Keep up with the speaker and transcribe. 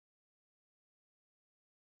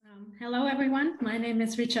Hello, everyone. My name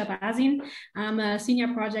is Richa Bhasin. I'm a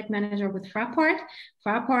senior project manager with Fraport.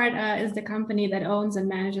 Fraport is the company that owns and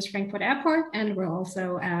manages Frankfurt Airport, and we're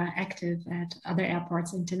also active at other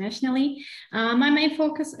airports internationally. My main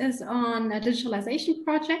focus is on digitalization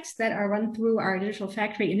projects that are run through our Digital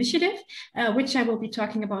Factory initiative, which I will be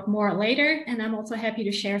talking about more later. And I'm also happy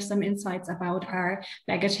to share some insights about our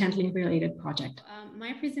baggage handling related project.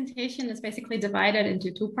 My presentation is basically divided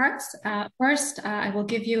into two parts. First, I will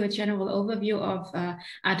give you a general overview of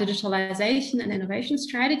our digitalization and innovation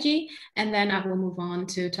strategy, and then I will move on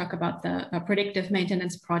to talk about the predictive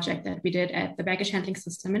maintenance project that we did at the baggage handling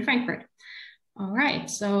system in Frankfurt. All right,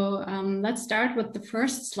 so let's start with the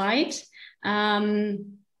first slide,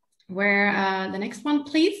 where the next one,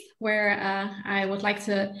 please, where I would like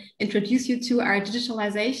to introduce you to our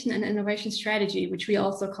digitalization and innovation strategy, which we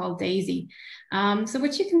also call DAISY. So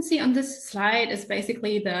what you can see on this slide is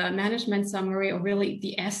basically the management summary, or really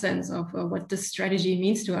the essence of what this strategy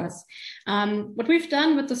means to us. What we've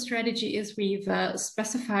done with the strategy is we've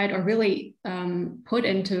specified or really put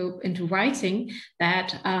into writing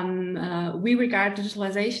that we regard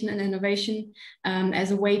digitalization and innovation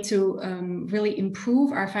as a way to really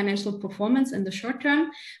improve our financial performance in the short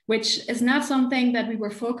term, which is not something that we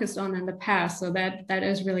were focused on in the past. So that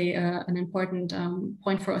is really an important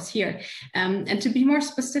point for us here. And to be more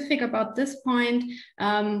specific about this point,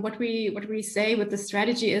 what we say with the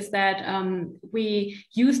strategy is that we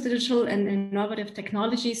use digital and innovative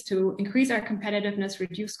technologies to increase our competitiveness,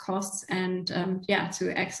 reduce costs, and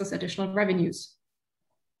to access additional revenues.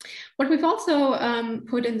 What we've also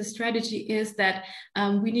put in the strategy is that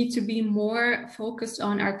we need to be more focused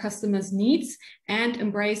on our customers' needs and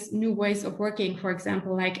embrace new ways of working, for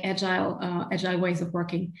example, like agile ways of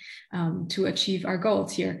working to achieve our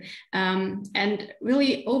goals here. And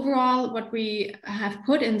really, overall, what we have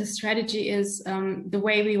put in the strategy is the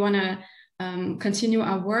way we want to continue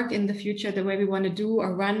our work in the future, the way we want to do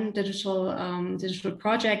or run digital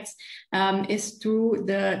projects is through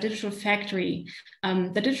the digital factory.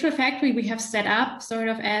 The digital factory we have set up sort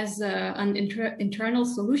of as an internal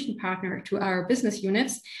solution partner to our business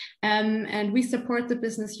units, and we support the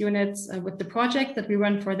business units with the project that we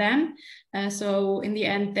run for them. So in the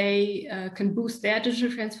end, they can boost their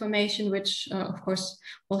digital transformation, which of course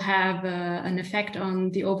will have an effect on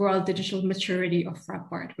the overall digital maturity of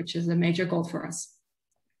Fraport, which is a major goal for us.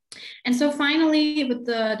 And so finally, with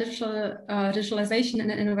the digitalization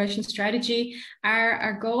and innovation strategy,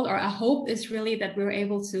 our goal or our hope is really that we're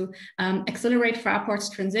able to accelerate Fraport's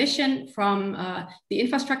transition from the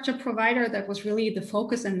infrastructure provider that was really the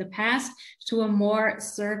focus in the past to a more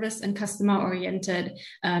service and customer-oriented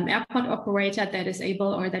airport operator that is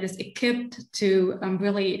able or that is equipped to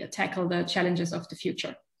really tackle the challenges of the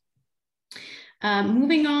future.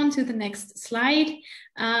 Moving on to the next slide,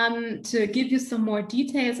 to give you some more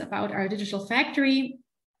details about our digital factory.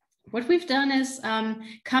 What we've done is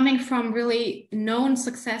coming from really known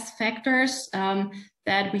success factors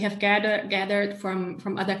that we have gathered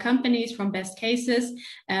from other companies, from best cases,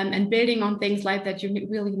 and building on things like that you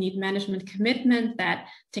really need management commitment, that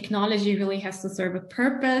technology really has to serve a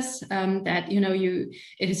purpose, that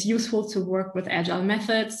it is useful to work with agile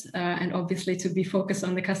methods, and obviously to be focused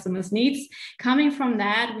on the customer's needs. Coming from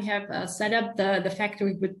that, we have set up the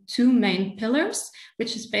factory with two main pillars,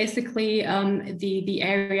 which is basically the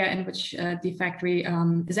area in which the factory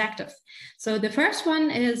is active. So the first one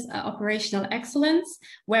is operational excellence,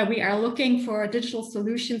 where we are looking for digital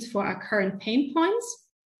solutions for our current pain points.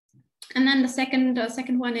 And then the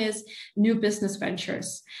second one is new business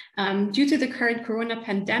ventures. Due to the current Corona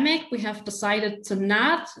pandemic, we have decided to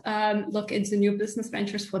not look into new business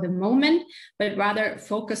ventures for the moment, but rather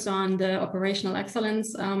focus on the operational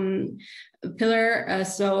excellence pillar.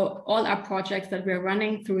 So all our projects that we're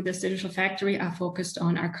running through this digital factory are focused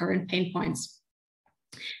on our current pain points.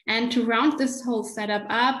 And to round this whole setup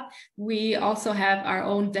up, we also have our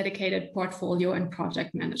own dedicated portfolio and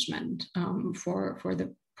project management for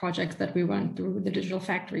the projects that we run through the digital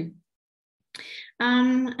factory.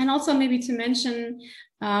 And also maybe to mention,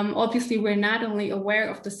 obviously, we're not only aware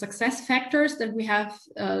of the success factors that we have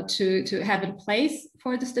to have in place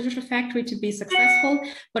for this digital factory to be successful,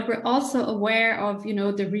 but we're also aware of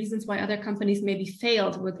the reasons why other companies maybe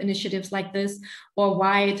failed with initiatives like this, or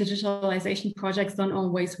why digitalization projects don't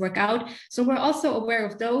always work out. So we're also aware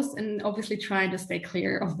of those and obviously trying to stay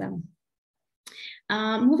clear of them.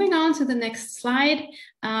 Moving on to the next slide,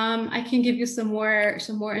 I can give you some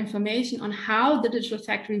more information on how the digital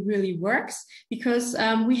factory really works, because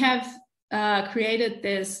we have created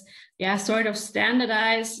this sort of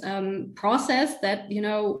standardized process that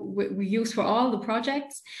we use for all the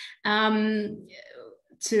projects.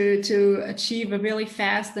 to achieve a really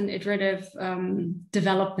fast and iterative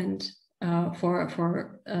development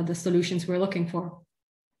for the solutions we're looking for.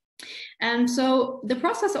 And so the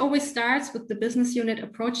process always starts with the business unit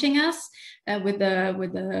approaching us with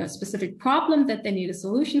a specific problem that they need a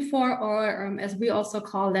solution for, or as we also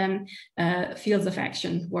call them, fields of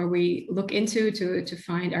action, where we look into to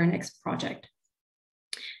find our next project.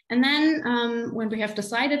 And then when we have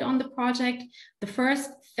decided on the project, the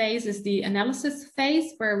first phase is the analysis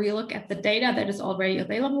phase, where we look at the data that is already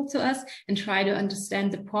available to us and try to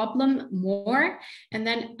understand the problem more. And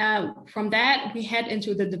then from that, we head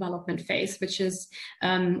into the development phase, which is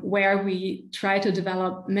where we try to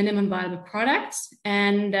develop minimum viable products.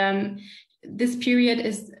 And this period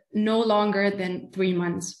is no longer than 3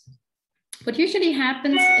 months. What usually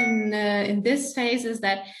happens in this phase is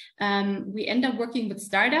that we end up working with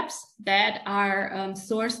startups that are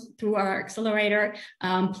sourced through our accelerator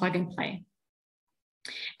plug and play.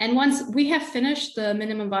 And once we have finished the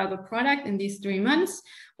minimum viable product in these 3 months,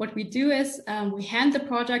 what we do is we hand the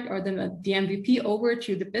project or the MVP over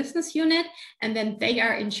to the business unit, and then they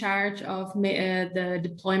are in charge of the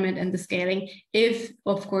deployment and the scaling if,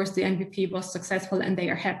 of course, the MVP was successful and they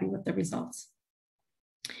are happy with the results.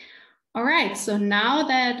 All right, so now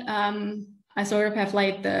that I sort of have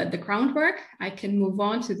laid the groundwork, I can move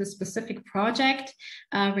on to the specific project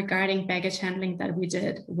regarding baggage handling that we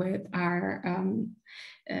did with our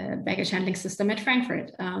baggage handling system at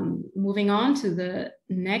Frankfurt. Moving on to the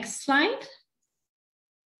next slide.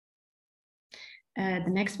 The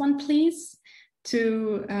next one, please.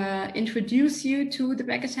 To introduce you to the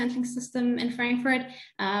baggage handling system in Frankfurt.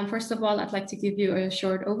 First of all, I'd like to give you a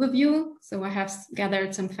short overview. So I have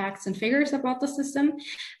gathered some facts and figures about the system.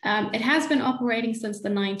 It has been operating since the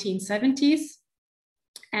 1970s.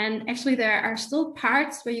 And actually there are still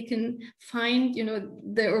parts where you can find, you know,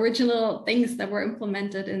 the original things that were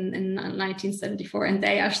implemented in 1974, and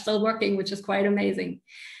they are still working, which is quite amazing.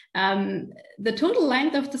 The total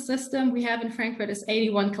length of the system we have in Frankfurt is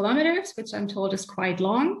 81 kilometers, which I'm told is quite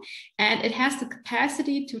long, and it has the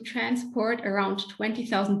capacity to transport around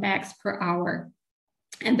 20,000 bags per hour.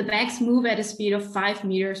 And the bags move at a speed of 5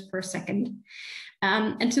 meters per second.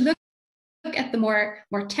 And to look at the more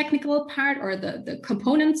technical part, or the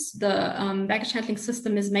components the baggage handling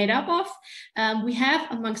system is made up of, we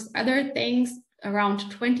have, amongst other things,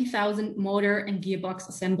 around 20,000 motor and gearbox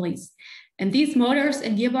assemblies. And these motors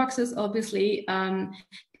and gearboxes obviously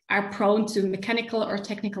are prone to mechanical or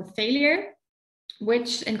technical failure,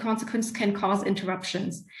 which in consequence can cause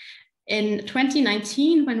interruptions. In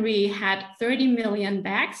 2019, when we had 30 million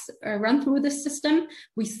bags run through the system,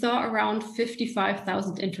 we saw around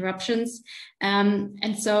 55,000 interruptions.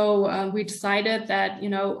 And so we decided that, you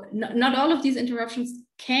know, not all of these interruptions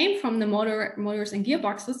came from the motors and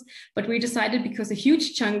gearboxes, but we decided, because a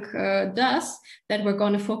huge chunk does, that we're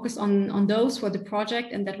going to focus on those for the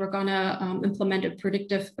project, and that we're going to implement a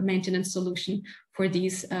predictive maintenance solution for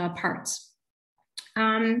these parts.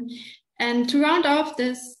 And to round off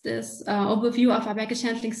this overview of our baggage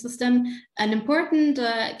handling system, an important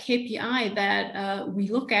KPI that we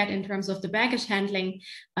look at in terms of the baggage handling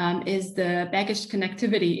is the baggage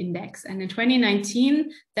connectivity index. And in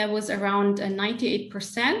 2019, that was around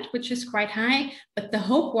 98%, which is quite high. But the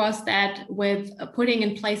hope was that with putting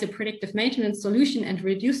in place a predictive maintenance solution and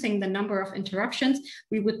reducing the number of interruptions,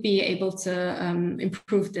 we would be able to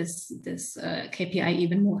improve this KPI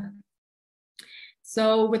even more.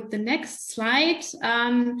 So with the next slide,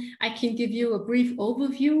 I can give you a brief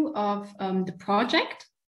overview of the project.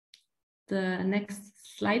 The next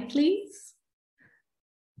slide, please.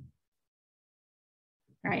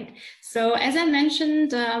 Right. So as I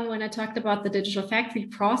mentioned, when I talked about the digital factory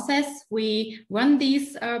process, we run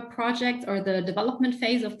these projects, or the development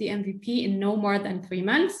phase of the MVP, in no more than 3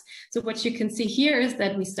 months. So what you can see here is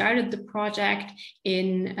that we started the project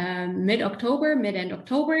in mid-end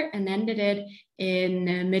October, and ended it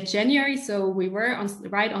in mid-January. So we were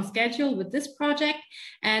right on schedule with this project.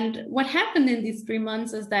 And what happened in these 3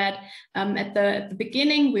 months is that at the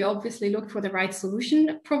beginning, we obviously looked for the right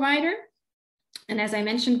solution provider. And as I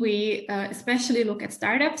mentioned, we especially look at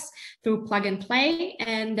startups through plug and play.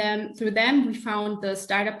 And through them, we found the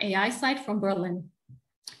startup AI site from Berlin.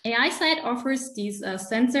 AI site offers these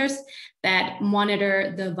sensors that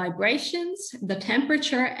monitor the vibrations, the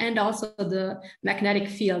temperature, and also the magnetic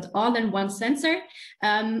field, all in one sensor,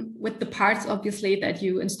 with the parts, obviously, that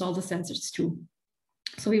you install the sensors to.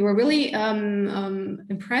 So we were really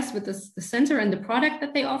impressed with the sensor and the product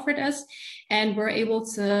that they offered us, and we're able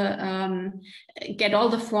to get all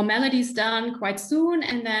the formalities done quite soon.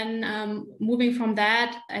 And then moving from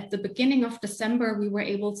that, at the beginning of December, we were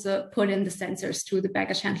able to put in the sensors to the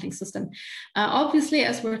baggage handling system. Obviously,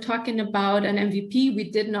 as we're talking about an MVP,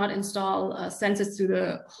 we did not install sensors to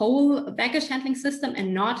the whole baggage handling system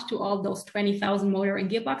and not to all those 20,000 motor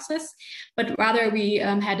and gearboxes, but rather we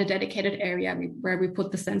had a dedicated area where we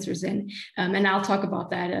put the sensors in. And I'll talk about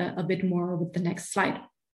that a bit more with the next slide.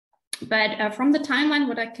 But from the timeline,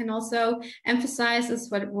 what I can also emphasize is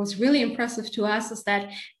what was really impressive to us is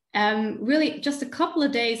that really just a couple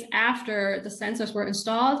of days after the sensors were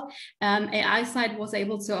installed, AIsight was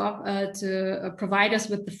able to provide us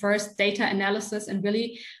with the first data analysis and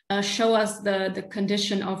really show us the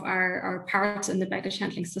condition of our parts in the baggage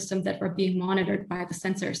handling system that were being monitored by the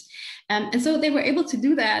sensors. And so they were able to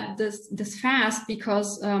do that this fast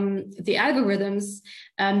because the algorithms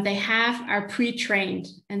they are pre-trained,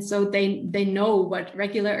 and so they know what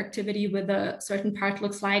regular activity with a certain part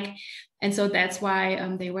looks like. And so that's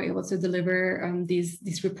why they were able to deliver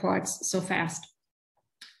these reports so fast.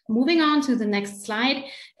 Moving on to the next slide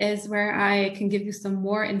is where I can give you some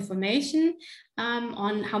more information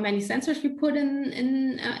on how many sensors we put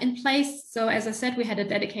in place. So as I said, we had a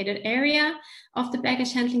dedicated area of the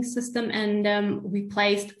baggage handling system, and we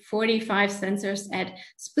placed 45 sensors at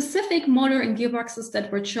specific motor and gearboxes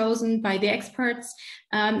that were chosen by the experts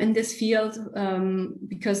in this field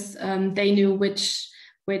because they knew which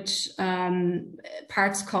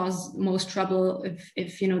parts cause most trouble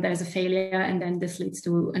if there's a failure, and then this leads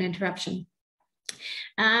to an interruption.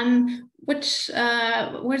 What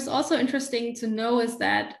is also interesting to know is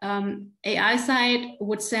that AIsight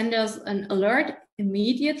would send us an alert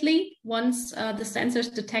immediately once the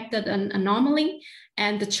sensors detected an anomaly,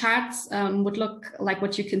 and the charts would look like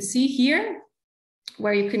what you can see here,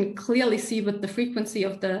 where you can clearly see with the frequency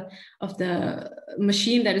of the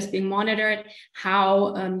machine that is being monitored,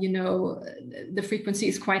 how the frequency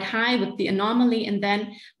is quite high with the anomaly. And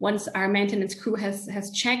then once our maintenance crew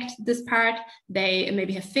has checked this part, they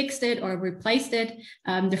maybe have fixed it or replaced it,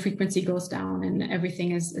 the frequency goes down and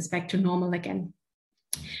everything is back to normal again.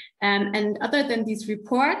 And other than these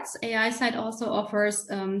reports, AIsight also offers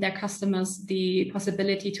their customers the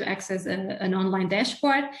possibility to access an online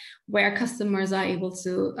dashboard where customers are able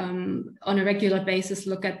to, on a regular basis,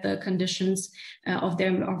 look at the conditions of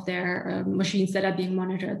their machines that are being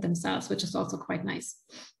monitored themselves, which is also quite nice.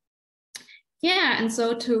 Yeah, and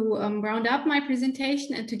so to round up my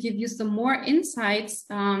presentation and to give you some more insights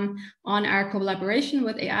on our collaboration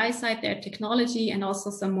with AIsight, their technology, and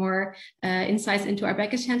also some more insights into our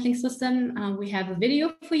baggage handling system, we have a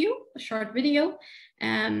video for you, a short video.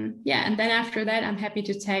 Yeah, and then after that, I'm happy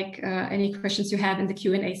to take any questions you have in the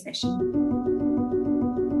Q&A session.